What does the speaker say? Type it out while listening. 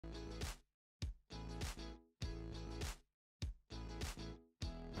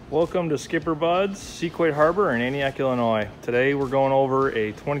Welcome to SkipperBud's, Sequoia Harbor in Antioch, Illinois. Today we're going over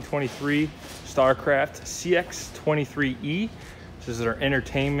a 2023 Starcraft CX23E. This is our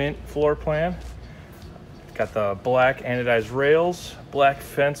entertainment floor plan. Got the black anodized rails, black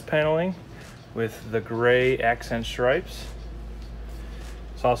fence paneling with the gray accent stripes.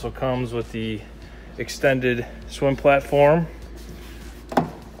 This also comes with the extended swim platform,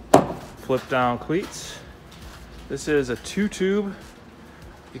 flip down cleats. This is a 2-tube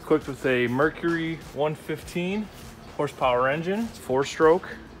equipped with a Mercury 115 horsepower engine, 4-stroke.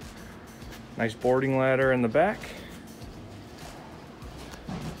 Nice boarding ladder in the back.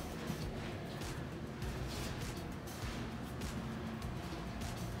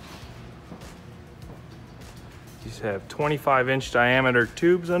 These have 25-inch diameter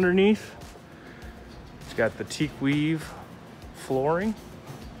tubes underneath. It's got the teak weave flooring.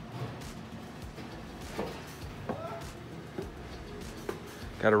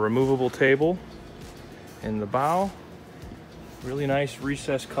 Got a removable table in the bow. Really nice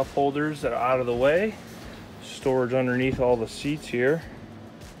recessed cup holders that are out of the way. Storage underneath all the seats here.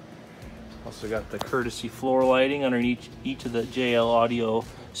 Also got the courtesy floor lighting underneath each of the JL Audio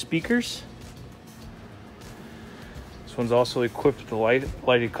speakers. This one's also equipped with the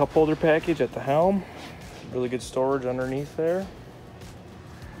lighted cup holder package at the helm. Really good storage underneath there.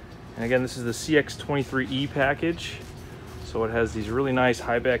 And again, this is the CX23E package. So it has these really nice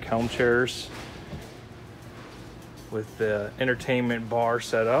high back helm chairs with the entertainment bar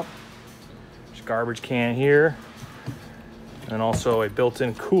set up. There's a garbage can here, and also a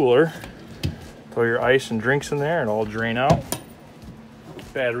built-in cooler. Throw your ice and drinks in there and all drain out.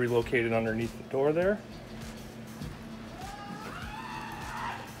 Battery located underneath the door there.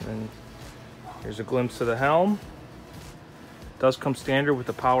 And here's a glimpse of the helm. It does come standard with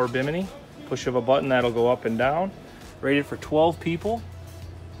the power bimini. Push of a button, that'll go up and down. Rated for 12 people.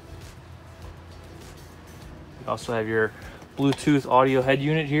 You also have your Bluetooth audio head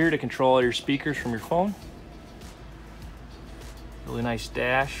unit here to control all your speakers from your phone. Really nice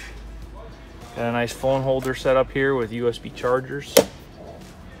dash. Got a nice phone holder set up here with USB chargers.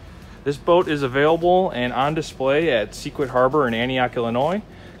 This boat is available and on display at Sequoia Harbor in Antioch, Illinois.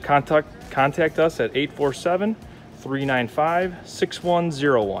 Contact us at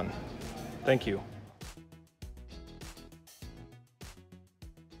 847-395-6101. Thank you.